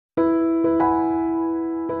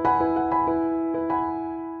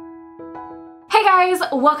guys,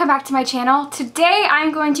 welcome back to my channel. Today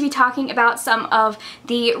I'm going to be talking about some of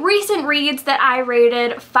the recent reads that I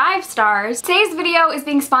rated 5 stars. Today's video is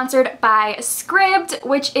being sponsored by Scribd,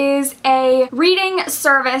 which is a reading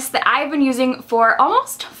service that I've been using for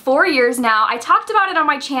almost 4 years now. I talked about it on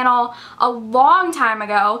my channel a long time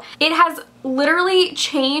ago. It has literally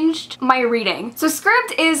changed my reading. So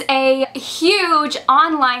Scribd is a huge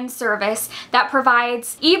online service that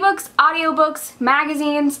provides ebooks, audiobooks,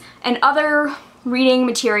 magazines, and other reading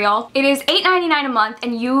material. It is $8.99 a month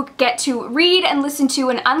and you get to read and listen to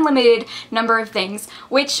an unlimited number of things,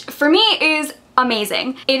 which for me is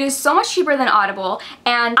amazing. It is so much cheaper than Audible,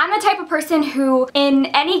 and I'm the type of person who in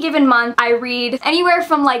any given month I read anywhere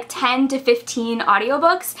from like 10 to 15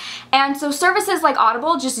 audiobooks, and so services like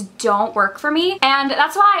Audible just don't work for me, and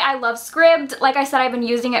that's why I love Scribd. Like I said, I've been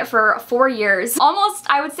using it for 4 years. Almost,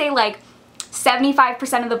 I would say, like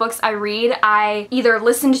 75% of the books I read, I either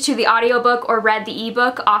listened to the audiobook or read the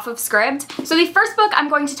ebook off of Scribd. So the first book I'm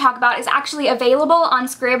going to talk about is actually available on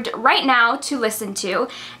Scribd right now to listen to,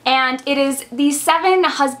 and it is The 7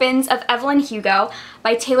 Husbands of Evelyn Hugo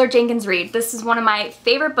by Taylor Jenkins Reid. This is one of my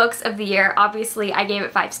favorite books of the year. Obviously, I gave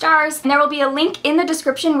it 5 stars. And there will be a link in the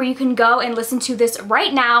description where you can go and listen to this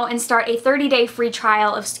right now and start a 30-day free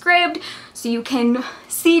trial of Scribd so you can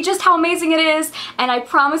see just how amazing it is, and I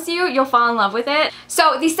promise you, you'll fall in love with it.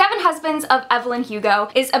 So The 7 Husbands of Evelyn Hugo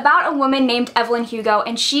is about a woman named Evelyn Hugo,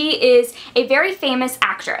 and she is a very famous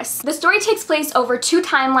actress. The story takes place over 2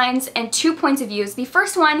 timelines and 2 points of views. The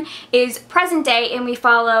first one is present day, and we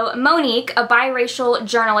follow Monique, a biracial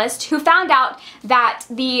journalist who found out that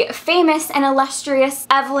the famous and illustrious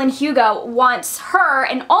Evelyn Hugo wants her,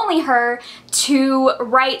 and only her, to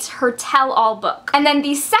write her tell-all book. And then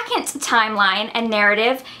the second timeline and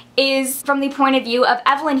narrative is from the point of view of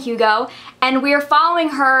Evelyn Hugo, and we're following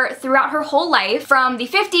her throughout her whole life from the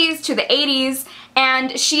 50s to the 80s,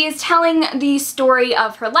 and she is telling the story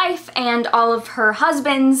of her life and all of her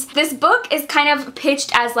husbands. This book is kind of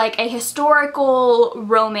pitched as like a historical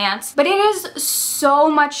romance, but it is so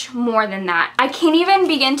much more than that. I can't even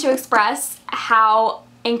begin to express how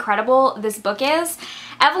incredible this book is.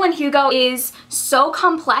 Evelyn Hugo is so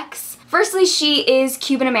complex. Firstly, she is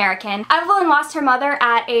Cuban American. Evelyn lost her mother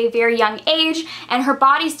at a very young age, and her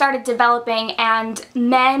body started developing and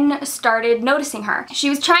men started noticing her. She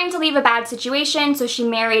was trying to leave a bad situation, so she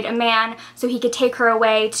married a man so he could take her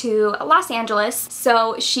away to Los Angeles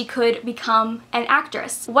so she could become an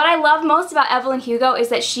actress. What I love most about Evelyn Hugo is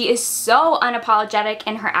that she is so unapologetic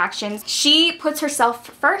in her actions. She puts herself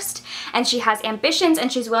first, and she has ambitions,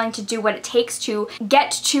 and she's willing to do what it takes to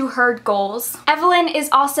get to her goals. Evelyn is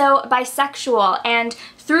also bisexual, and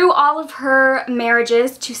through all of her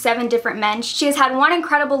marriages to 7 different men, she has had one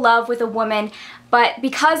incredible love with a woman, but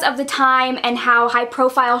because of the time and how high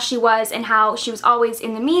profile she was and how she was always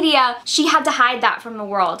in the media, she had to hide that from the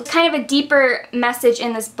world. It's kind of a deeper message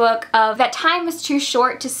in this book of that time is too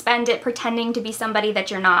short to spend it pretending to be somebody that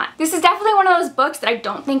you're not. This is definitely one of those books that I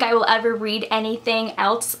don't think I will ever read anything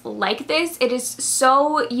else like this. It is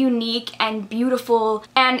so unique and beautiful,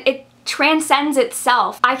 and it transcends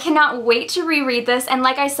itself. I cannot wait to reread this, and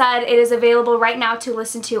like I said, it is available right now to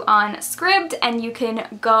listen to on Scribd, and you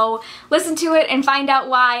can go listen to it and find out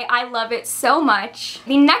why I love it so much.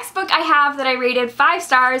 The next book I have that I rated 5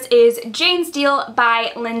 stars is Jane Steele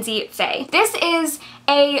by Lindsay Fay. This is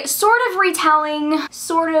a sort of retelling,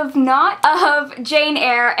 sort of not, of Jane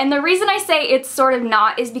Eyre, and the reason I say it's sort of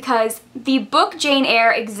not is because the book Jane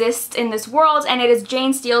Eyre exists in this world, and it is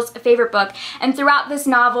Jane Steele's favorite book, and throughout this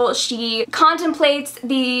novel she contemplates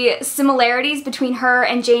the similarities between her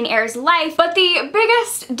and Jane Eyre's life, but the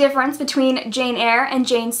biggest difference between Jane Eyre and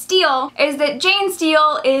Jane Steele is that Jane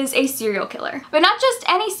Steele is a serial killer. But not just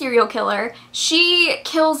any serial killer, she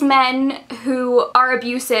kills men who are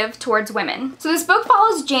abusive towards women. So this book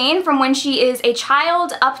follows Jane from when she is a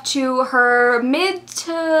child up to her mid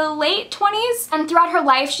to late 20s, and throughout her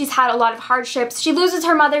life she's had a lot of hardships. She loses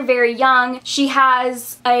her mother very young. She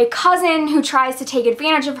has a cousin who tries to take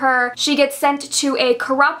advantage of her. She gets sent to a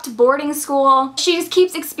corrupt boarding school. She just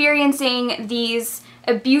keeps experiencing these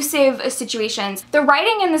abusive situations. The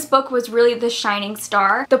writing in this book was really the shining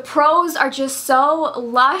star. The prose are just so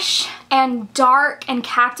lush and dark and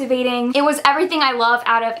captivating. It was everything I love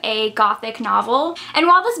out of a gothic novel. And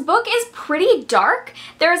while this book is pretty dark,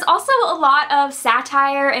 there is also a lot of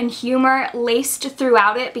satire and humor laced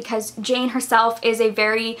throughout it because Jane herself is a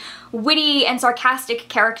very witty and sarcastic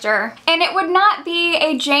character. And it would not be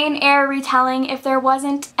a Jane Eyre retelling if there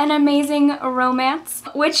wasn't an amazing romance,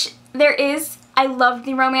 which there is. I loved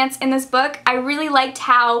the romance in this book. I really liked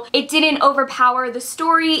how it didn't overpower the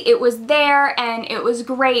story. It was there and it was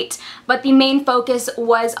great, but the main focus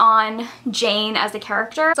was on Jane as a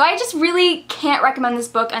character. So I just really can't recommend this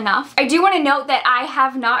book enough. I do want to note that I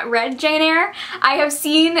have not read Jane Eyre. I have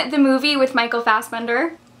seen the movie with Michael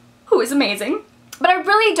Fassbender, who is amazing. But I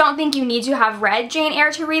really don't think you need to have read Jane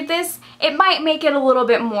Eyre to read this. It might make it a little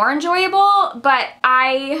bit more enjoyable, but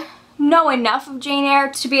I know enough of Jane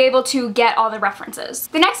Eyre to be able to get all the references.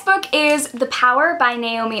 The next book is The Power by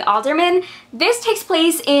Naomi Alderman. This takes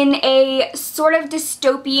place in a sort of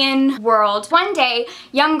dystopian world. One day,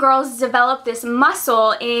 young girls develop this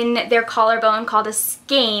muscle in their collarbone called a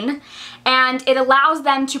skein, and it allows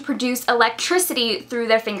them to produce electricity through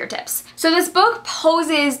their fingertips. So this book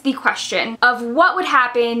poses the question of what would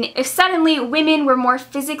happen if suddenly women were more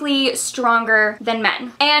physically stronger than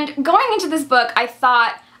men. And going into this book, I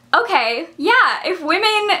thought, okay, yeah, if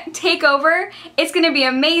women take over, it's gonna be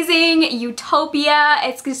amazing, utopia,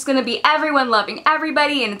 it's just gonna be everyone loving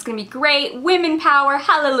everybody, and it's gonna be great, women power,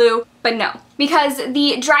 hallelujah. But no, because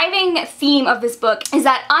the driving theme of this book is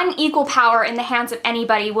that unequal power in the hands of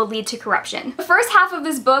anybody will lead to corruption. The first half of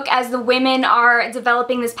this book, as the women are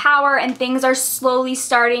developing this power and things are slowly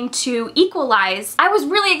starting to equalize, I was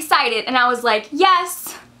really excited and I was like,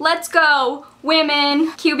 yes, let's go,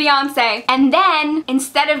 women, cue Beyonce. And then,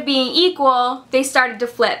 instead of being equal, they started to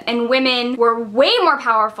flip, and women were way more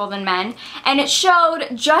powerful than men, and it showed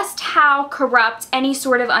just how corrupt any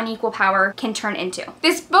sort of unequal power can turn into.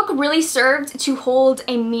 This book really served to hold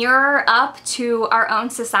a mirror up to our own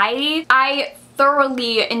society. I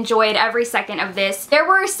thoroughly enjoyed every second of this. There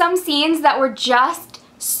were some scenes that were just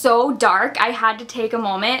so dark, I had to take a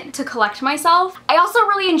moment to collect myself. I also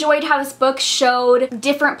really enjoyed how this book showed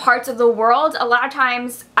different parts of the world. A lot of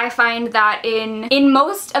times I find that in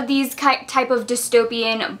most of these type of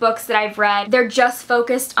dystopian books that I've read, they're just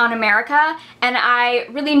focused on America, and I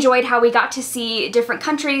really enjoyed how we got to see different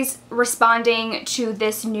countries responding to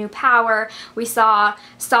this new power. We saw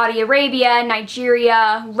Saudi Arabia,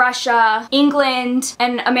 Nigeria, Russia, England,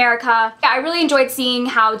 and America. Yeah, I really enjoyed seeing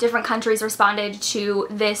how different countries responded to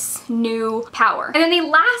this new power. And then the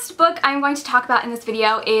last book I'm going to talk about in this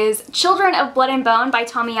video is Children of Blood and Bone by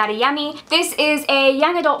Tomi Adeyemi. This is a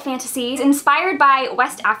young adult fantasy inspired by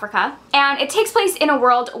West Africa, and it takes place in a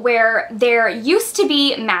world where there used to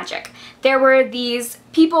be magic. There were these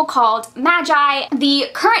people called Magi. The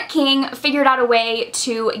current king figured out a way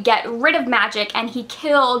to get rid of magic, and he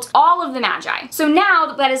killed all of the Magi. So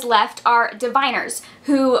now what is left are diviners,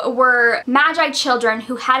 who were Magi children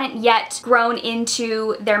who hadn't yet grown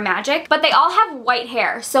into their magic, but they all have white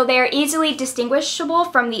hair, so they are easily distinguishable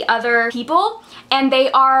from the other people, and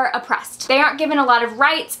they are oppressed. They aren't given a lot of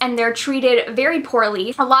rights, and they're treated very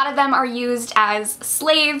poorly. A lot of them are used as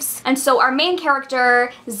slaves, and so our main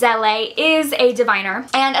character, Zele, is a diviner.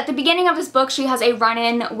 And at the beginning of this book, she has a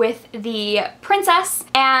run-in with the princess,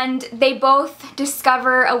 and they both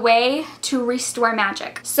discover a way to restore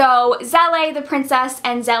magic. So Zele, the princess,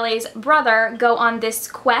 and Zele's brother go on this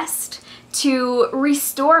quest to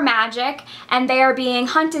restore magic, and they are being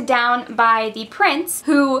hunted down by the prince,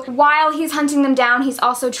 who, while he's hunting them down, he's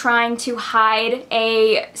also trying to hide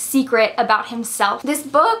a secret about himself. This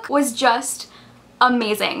book was just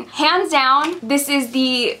amazing. Hands down, this is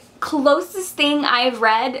the closest thing I've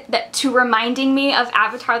read to reminding me of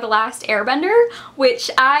Avatar: The Last Airbender,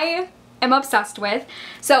 which I am obsessed with.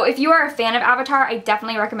 So if you are a fan of Avatar, I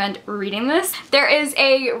definitely recommend reading this. There is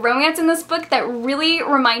a romance in this book that really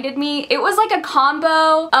reminded me. It was like a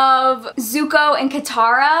combo of Zuko and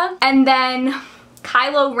Katara, and then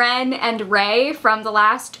Kylo Ren and Rey from The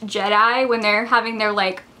Last Jedi when they're having their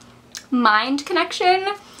like mind connection.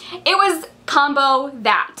 It was combo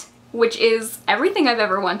that, which is everything I've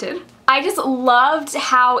ever wanted. I just loved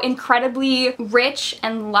how incredibly rich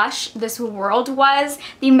and lush this world was.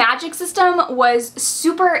 The magic system was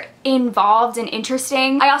super involved and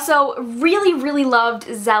interesting. I also really loved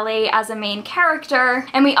Zele as a main character,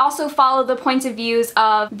 and we also follow the points of views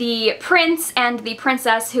of the prince and the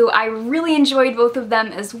princess, who I really enjoyed both of them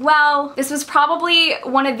as well. This was probably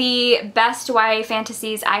one of the best YA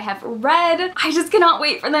fantasies I have read. I just cannot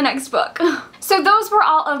wait for the next book. So those were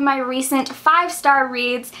all of my recent 5-star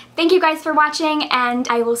reads. Thank you guys for watching, and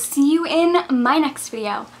I will see you in my next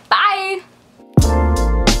video. Bye!